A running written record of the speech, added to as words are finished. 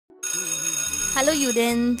Hello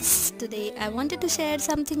students, today I wanted to share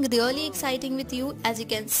something really exciting with you. As you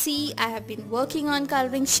can see, I have been working on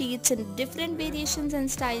coloring sheets in different variations and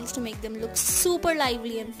styles to make them look super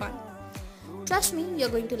lively and fun. Trust me, you're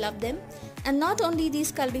going to love them. And not only these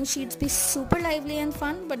coloring sheets be super lively and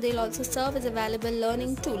fun, but they'll also serve as a valuable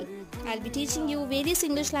learning tool. I'll be teaching you various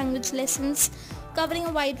English language lessons covering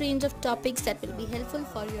a wide range of topics that will be helpful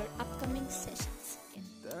for your upcoming sessions.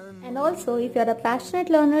 And also, if you're a passionate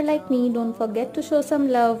learner like me, don't forget to show some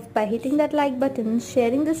love by hitting that like button,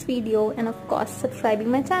 sharing this video, and of course subscribing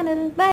my channel. Bye!